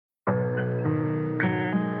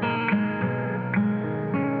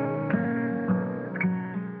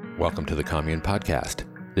Welcome to the Commune Podcast.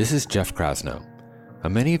 This is Jeff Krasno.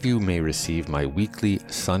 Many of you may receive my weekly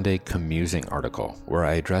Sunday commusing article, where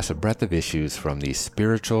I address a breadth of issues from the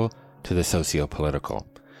spiritual to the socio-political.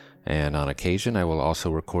 And on occasion, I will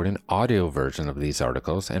also record an audio version of these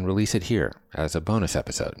articles and release it here as a bonus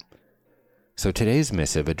episode. So today's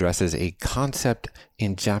missive addresses a concept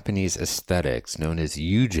in Japanese aesthetics known as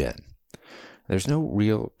yugen. There's no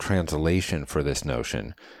real translation for this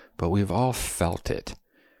notion, but we've all felt it.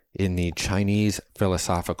 In the Chinese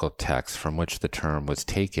philosophical text from which the term was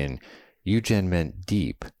taken, yugen meant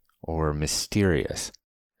deep or mysterious,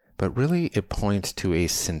 but really it points to a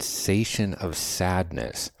sensation of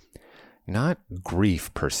sadness, not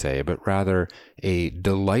grief per se, but rather a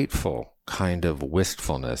delightful kind of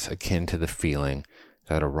wistfulness akin to the feeling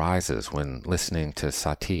that arises when listening to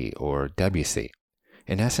Satie or Debussy.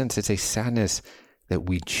 In essence, it's a sadness that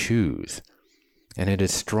we choose, and it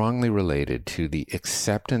is strongly related to the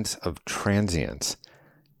acceptance of transience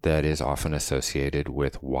that is often associated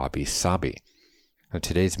with wabi-sabi. Now,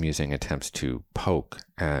 today's musing attempts to poke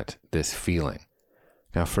at this feeling.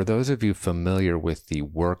 Now, for those of you familiar with the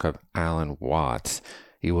work of Alan Watts,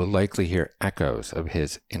 you will likely hear echoes of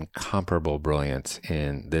his incomparable brilliance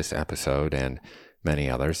in this episode and many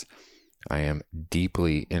others. I am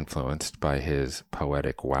deeply influenced by his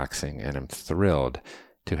poetic waxing and am thrilled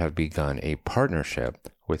to have begun a partnership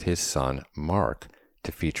with his son, Mark,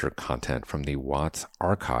 to feature content from the Watts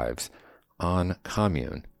archives on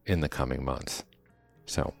Commune in the coming months.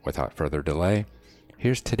 So, without further delay,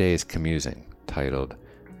 here's today's commusing, titled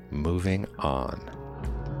Moving On.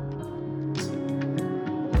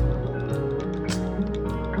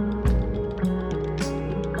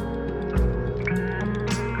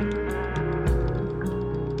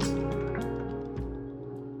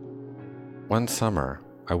 One summer,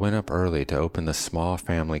 I went up early to open the small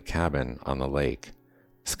family cabin on the lake.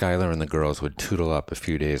 Skylar and the girls would tootle up a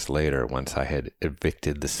few days later once I had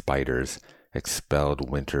evicted the spiders, expelled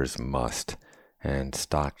winter's must, and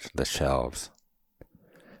stocked the shelves.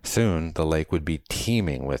 Soon, the lake would be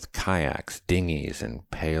teeming with kayaks, dinghies, and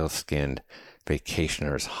pale-skinned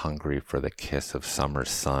vacationers hungry for the kiss of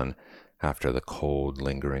summer's sun after the cold,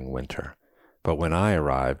 lingering winter. But when I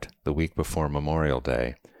arrived, the week before Memorial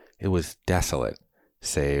Day, it was desolate,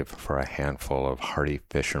 save for a handful of hardy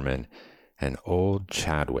fishermen and old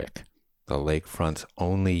Chadwick, the lakefront's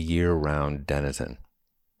only year-round denizen.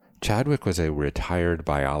 Chadwick was a retired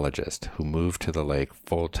biologist who moved to the lake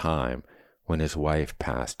full-time when his wife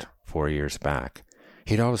passed 4 years back.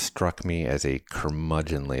 He'd always struck me as a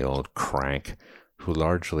curmudgeonly old crank who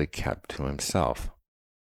largely kept to himself.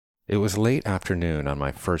 It was late afternoon on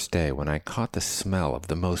my first day when I caught the smell of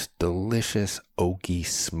the most delicious oaky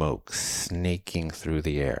smoke snaking through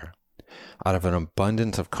the air. Out of an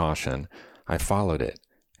abundance of caution, I followed it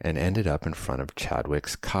and ended up in front of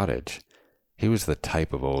Chadwick's cottage. He was the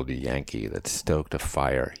type of old Yankee that stoked a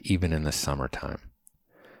fire even in the summertime.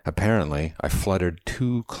 Apparently, I fluttered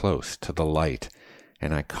too close to the light,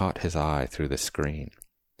 and I caught his eye through the screen.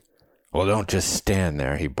 "Well, don't just stand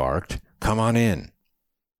there," he barked. "Come on in."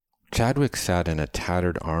 Chadwick sat in a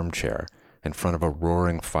tattered armchair in front of a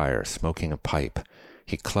roaring fire, smoking a pipe.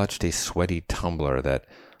 He clutched a sweaty tumbler that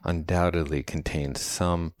undoubtedly contained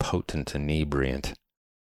some potent inebriant.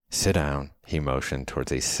 "Sit down," he motioned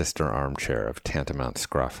towards a sister armchair of tantamount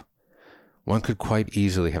scruff. One could quite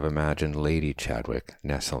easily have imagined Lady Chadwick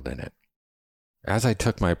nestled in it. As I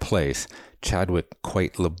took my place, Chadwick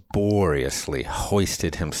quite laboriously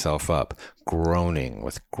hoisted himself up, groaning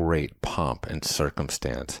with great pomp and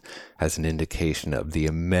circumstance, as an indication of the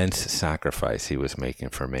immense sacrifice he was making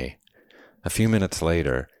for me. A few minutes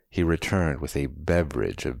later, he returned with a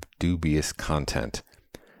beverage of dubious content.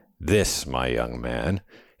 "This, my young man,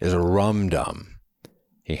 is a rum-dum."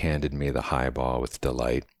 He handed me the highball with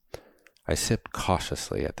delight. I sipped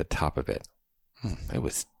cautiously at the top of it. It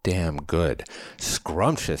was damn good.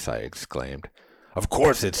 "Scrumptious," I exclaimed. "Of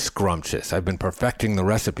course it's scrumptious. I've been perfecting the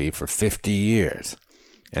recipe for 50 years.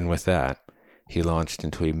 And with that, he launched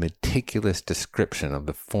into a meticulous description of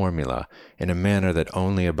the formula in a manner that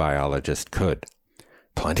only a biologist could.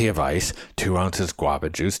 "Plenty of ice, 2 ounces guava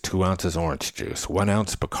juice, 2 ounces orange juice, 1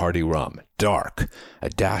 ounce Bacardi rum, dark, a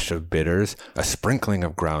dash of bitters, a sprinkling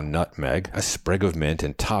of ground nutmeg, a sprig of mint,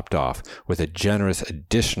 and topped off with a generous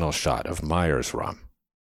additional shot of Myers rum."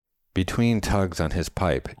 Between tugs on his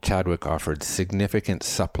pipe, Chadwick offered significant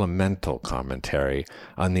supplemental commentary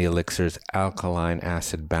on the elixir's alkaline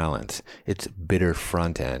acid balance, its bitter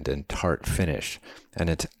front end and tart finish, and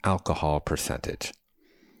its alcohol percentage.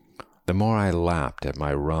 The more I lapped at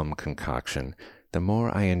my rum concoction, the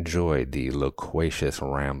more I enjoyed the loquacious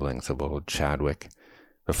ramblings of old Chadwick.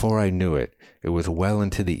 Before I knew it, it was well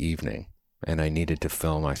into the evening, and I needed to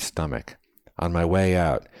fill my stomach. On my way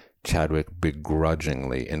out, Chadwick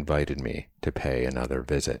begrudgingly invited me to pay another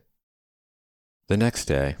visit. The next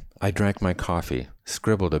day, I drank my coffee,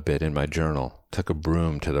 scribbled a bit in my journal, took a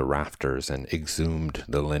broom to the rafters, and exhumed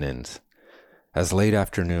the linens. As late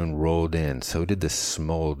afternoon rolled in, so did the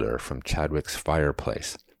smolder from Chadwick's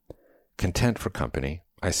fireplace. Content for company,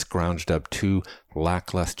 I scrounged up 2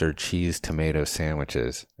 lackluster cheese-tomato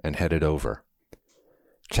sandwiches and headed over.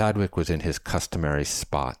 Chadwick was in his customary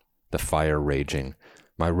spot, the fire raging.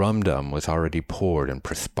 My rum-dum was already poured and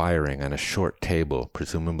perspiring on a short table,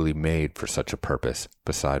 presumably made for such a purpose,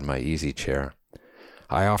 beside my easy chair.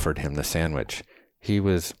 I offered him the sandwich. He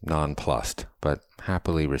was nonplussed, but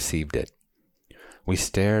happily received it. We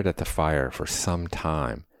stared at the fire for some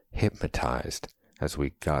time, hypnotized, as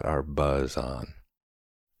we got our buzz on.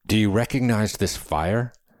 "Do you recognize this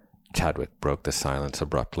fire?" Chadwick broke the silence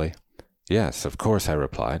abruptly. "Yes, of course," I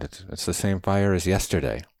replied. It's the same fire as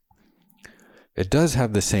yesterday." "It does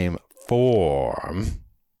have the same form."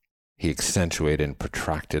 He accentuated and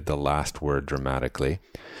protracted the last word dramatically.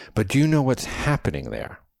 "But do you know what's happening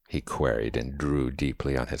there?" he queried and drew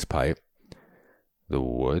deeply on his pipe. "The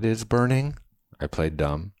wood is burning?" I played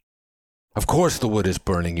dumb. "Of course the wood is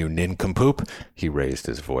burning, you nincompoop!" He raised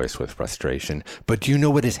his voice with frustration. "But do you know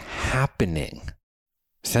what is happening?"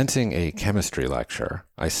 Sensing a chemistry lecture,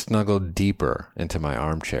 I snuggled deeper into my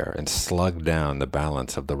armchair and slugged down the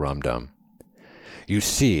balance of the rum-dum. "You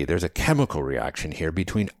see, there's a chemical reaction here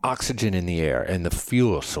between oxygen in the air and the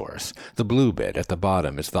fuel source. The blue bit at the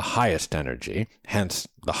bottom is the highest energy, hence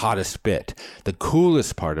the hottest bit. The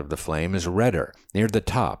coolest part of the flame is redder, near the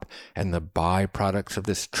top, and the byproducts of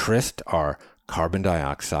this tryst are carbon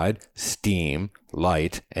dioxide, steam,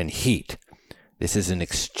 light, and heat. This is an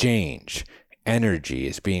exchange. Energy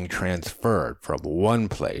is being transferred from one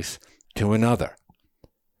place to another."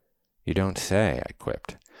 "You don't say," I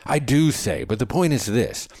quipped. "I do say, but the point is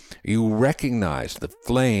this. You recognize the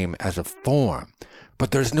flame as a form, but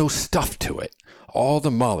there's no stuff to it. All the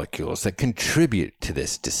molecules that contribute to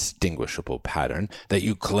this distinguishable pattern that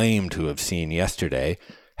you claim to have seen yesterday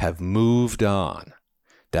have moved on.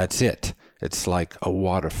 That's it. It's like a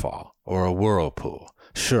waterfall or a whirlpool.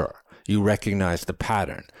 Sure, you recognize the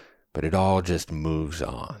pattern, but it all just moves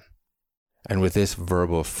on." And with this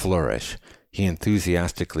verbal flourish, he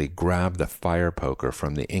enthusiastically grabbed the fire poker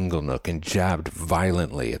from the inglenook and jabbed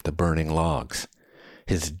violently at the burning logs.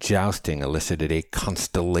 His jousting elicited a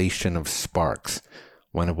constellation of sparks,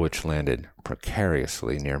 one of which landed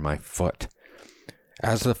precariously near my foot.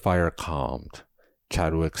 As the fire calmed,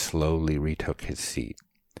 Chadwick slowly retook his seat,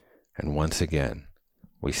 and once again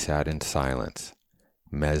we sat in silence,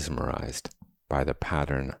 mesmerized by the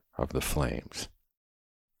pattern of the flames.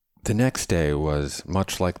 The next day was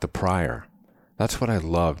much like the prior. That's what I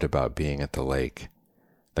loved about being at the lake.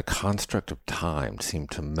 The construct of time seemed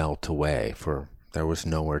to melt away, for there was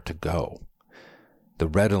nowhere to go. The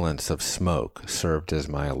redolence of smoke served as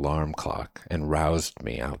my alarm clock and roused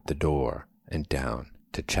me out the door and down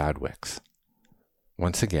to Chadwick's.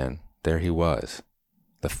 Once again, there he was.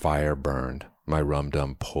 The fire burned, my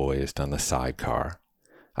rum-dum poised on the sidecar.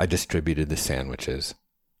 I distributed the sandwiches.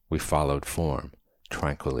 We followed form,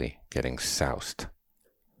 tranquilly getting soused.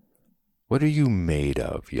 "What are you made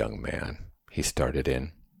of, young man?" he started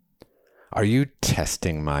in. "Are you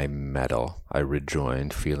testing my mettle?" I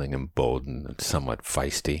rejoined, feeling emboldened and somewhat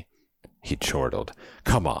feisty. He chortled.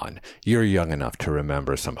 "Come on, you're young enough to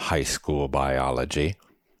remember some high school biology."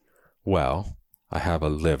 "Well, I have a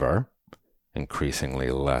liver,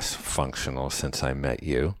 increasingly less functional since I met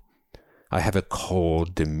you. I have a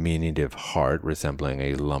cold, diminutive heart resembling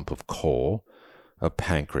a lump of coal, a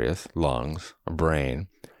pancreas, lungs, a brain."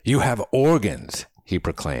 "You have organs," he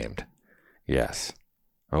proclaimed. "Yes."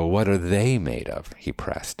 "Well, what are they made of?" he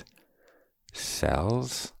pressed.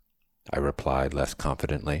 "Cells?" I replied less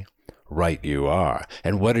confidently. "Right you are.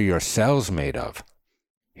 And what are your cells made of?"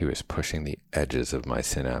 He was pushing the edges of my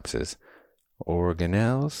synapses.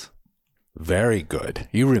 "Organelles?" "Very good.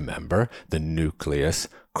 You remember the nucleus,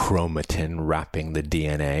 chromatin wrapping the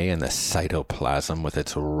DNA, and the cytoplasm with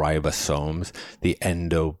its ribosomes, the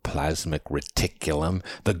endoplasmic reticulum,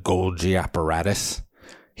 the Golgi apparatus."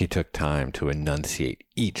 He took time to enunciate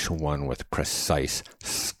each one with precise,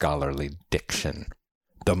 scholarly diction.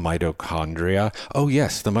 "The mitochondria?" "Oh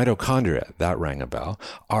yes, the mitochondria," that rang a bell.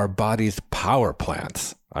 "Our body's power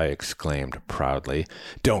plants," I exclaimed proudly.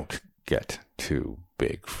 "Don't get too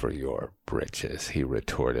big for your britches," he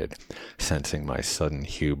retorted, sensing my sudden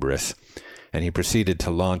hubris. and he proceeded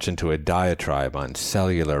to launch into a diatribe on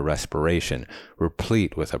cellular respiration,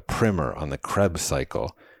 replete with a primer on the Krebs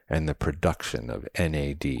cycle and the production of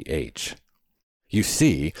NADH. You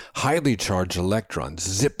see, highly charged electrons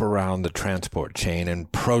zip around the transport chain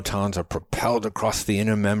and protons are propelled across the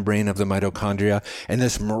inner membrane of the mitochondria, and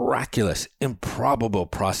this miraculous, improbable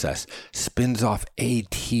process spins off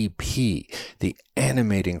ATP, the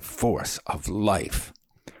animating force of life.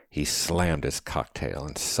 He slammed his cocktail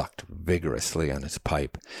and sucked vigorously on his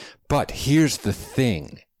pipe. But here's the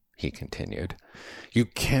thing, he continued. You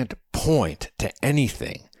can't point to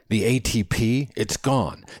anything. The ATP, it's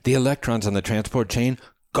gone. The electrons on the transport chain,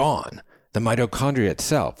 gone. The mitochondria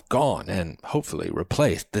itself, gone and hopefully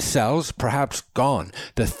replaced. The cells, perhaps gone.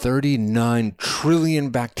 The 39 trillion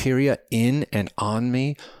bacteria in and on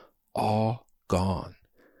me, all gone.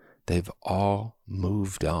 They've all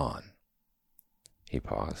moved on. He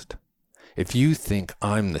paused. If you think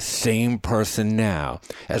I'm the same person now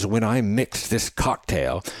as when I mixed this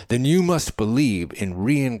cocktail, then you must believe in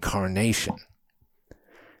reincarnation.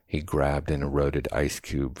 He grabbed an eroded ice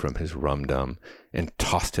cube from his rum-dum and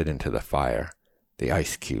tossed it into the fire. The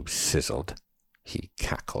ice cube sizzled. He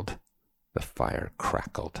cackled. The fire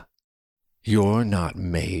crackled. You're not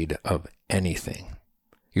made of anything.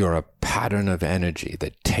 You're a pattern of energy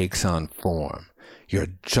that takes on form.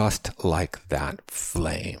 You're just like that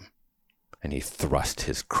flame. And he thrust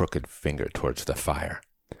his crooked finger towards the fire.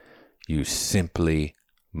 You simply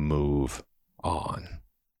move on.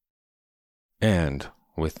 And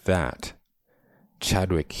with that,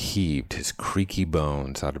 Chadwick heaved his creaky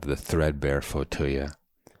bones out of the threadbare fauteuil.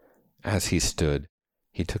 As he stood,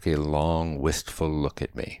 he took a long, wistful look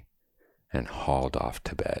at me and hauled off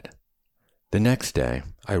to bed. The next day,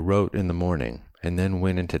 I wrote in the morning and then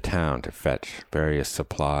went into town to fetch various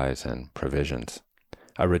supplies and provisions.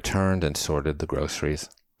 I returned and sorted the groceries.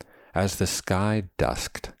 As the sky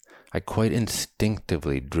dusked, I quite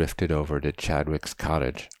instinctively drifted over to Chadwick's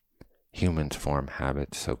cottage. Humans form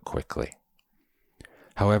habits so quickly.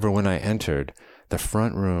 However, when I entered, the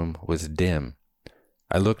front room was dim.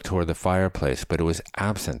 I looked toward the fireplace, but it was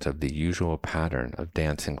absent of the usual pattern of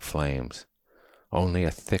dancing flames. Only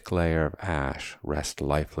a thick layer of ash rested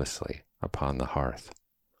lifelessly upon the hearth.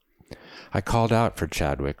 I called out for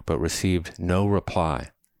Chadwick, but received no reply.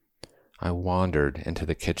 I wandered into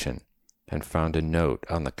the kitchen and found a note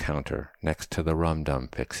on the counter next to the rum-dum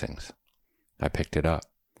fixings. I picked it up.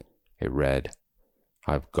 It read,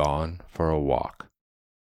 "I've gone for a walk."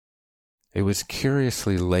 It was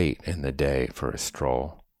curiously late in the day for a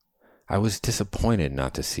stroll. I was disappointed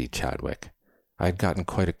not to see Chadwick. I had gotten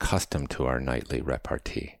quite accustomed to our nightly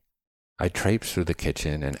repartee. I traipsed through the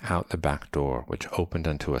kitchen and out the back door, which opened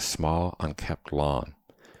onto a small, unkept lawn.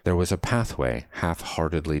 There was a pathway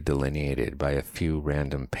half-heartedly delineated by a few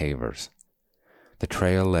random pavers. The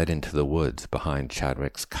trail led into the woods behind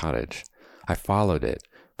Chadwick's cottage. I followed it,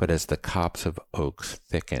 but as the copse of oaks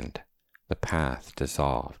thickened, the path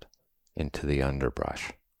dissolved into the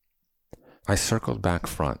underbrush. I circled back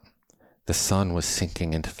front. The sun was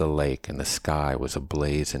sinking into the lake and the sky was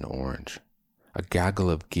ablaze in orange. A gaggle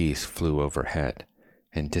of geese flew overhead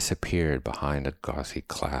and disappeared behind a gauzy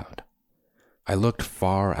cloud. I looked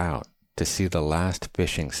far out to see the last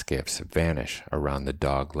fishing skiffs vanish around the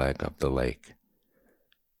dogleg of the lake.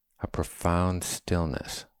 A profound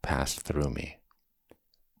stillness passed through me.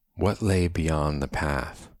 What lay beyond the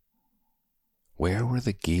path? Where were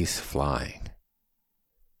the geese flying?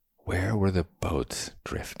 Where were the boats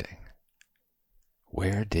drifting?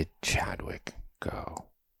 Where did Chadwick go?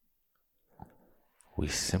 We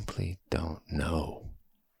simply don't know.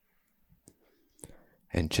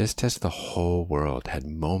 And just as the whole world had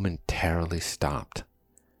momentarily stopped,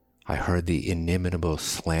 I heard the inimitable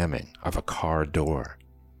slamming of a car door.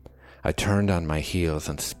 I turned on my heels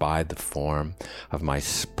and spied the form of my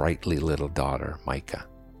sprightly little daughter, Micah.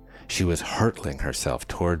 She was hurtling herself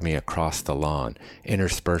toward me across the lawn,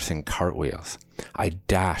 interspersing cartwheels. I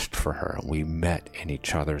dashed for her, and we met in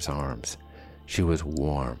each other's arms. She was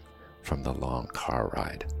warm from the long car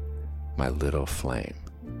ride, my little flame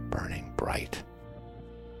burning bright.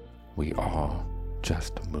 We all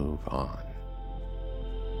just move on.